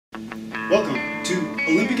Welcome to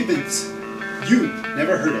Olympic events you've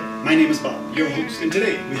never heard of. My name is Bob, your host, and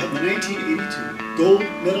today we have the 1982 gold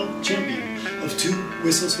medal champion of two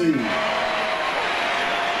whistle swinging.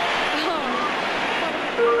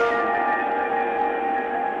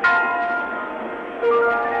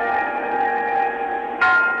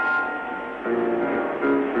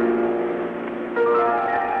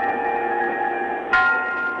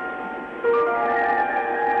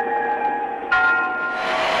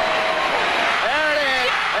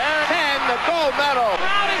 Gold medal. The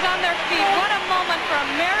crowd is on their feet. What a moment for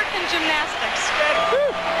American gymnastics.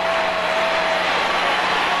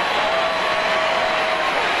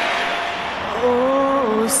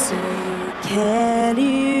 Oh, say, can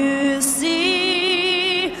you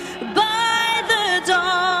see by the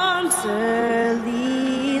dawn's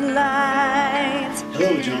early light?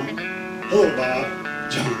 Hello, John. Hello, Bob.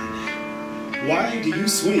 John, why do you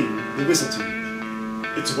swing the whistle tube?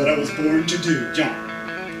 It's what I was born to do, John.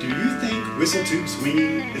 Do you think whistle tube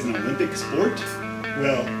swinging is an Olympic sport?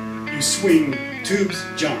 Well, you swing tubes,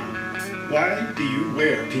 John. Why do you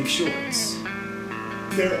wear pink shorts?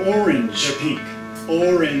 They're orange. They're pink.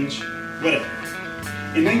 Orange. Whatever.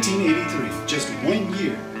 In 1983, just 1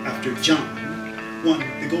 year after John won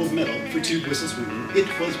the gold medal for tube whistle swinging, it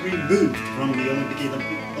was removed from the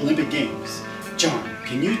Olympic Games. John,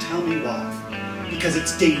 can you tell me why? Because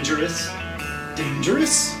it's dangerous.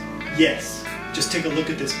 Dangerous? Yes. Just take a look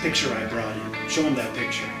at this picture I brought in. Show them that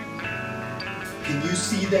picture. Can you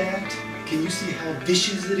see that? Can you see how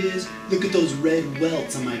vicious it is? Look at those red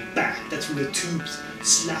welts on my back. That's from the tubes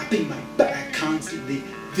slapping my back constantly,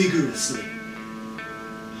 vigorously.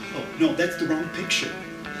 Oh, no, that's the wrong picture.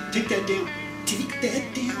 Take that down. Take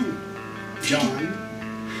that down. John,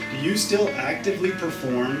 do you still actively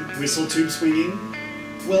perform whistle tube swinging?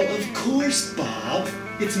 Well, of course, Bob.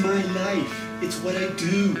 It's my life. It's what I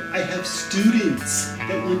do. I have students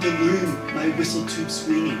that want to learn my whistle tube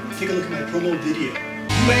swinging. Take a look at my promo video.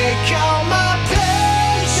 Make all my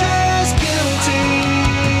pleasures guilty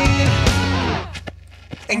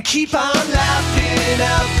and keep on laughing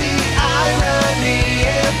at the irony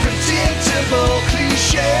and predictable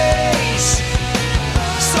cliches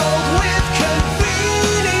sold with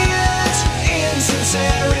convenient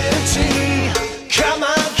insincerity. Come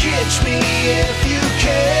on, catch me if you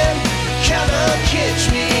can. Come on, catch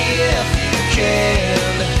me if you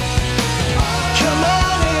can. Come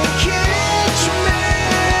on and catch me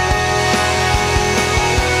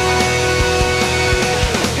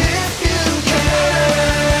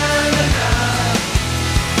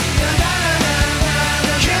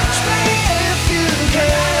if you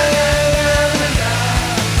can.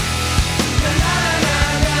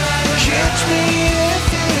 Catch me if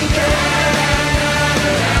you can.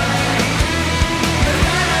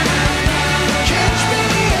 Catch me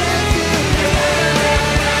if you can.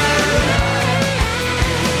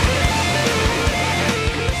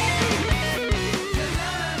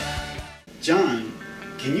 John,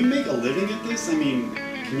 can you make a living at this? I mean,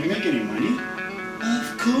 can you make any money?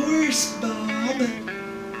 Of course, Bob.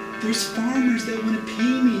 There's farmers that want to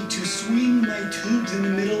pay me to swing my tubes in the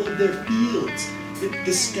middle of their fields.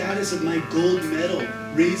 The status of my gold medal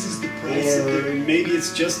raises the price of their... Or maybe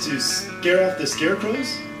it's just to scare off the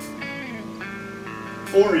scarecrows?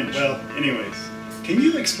 Orange. Well, anyways, can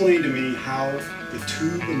you explain to me how the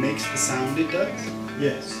tube makes the sound it does?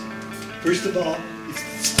 Yes. First of all,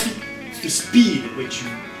 it's the speed at which you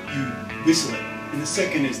whistle it. And the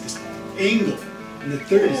second is this angle. And the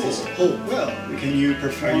third is this whole... Well, can you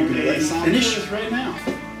perform a finish right now?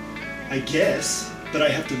 I guess, but I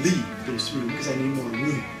have to leave this room because I need more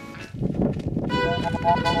room.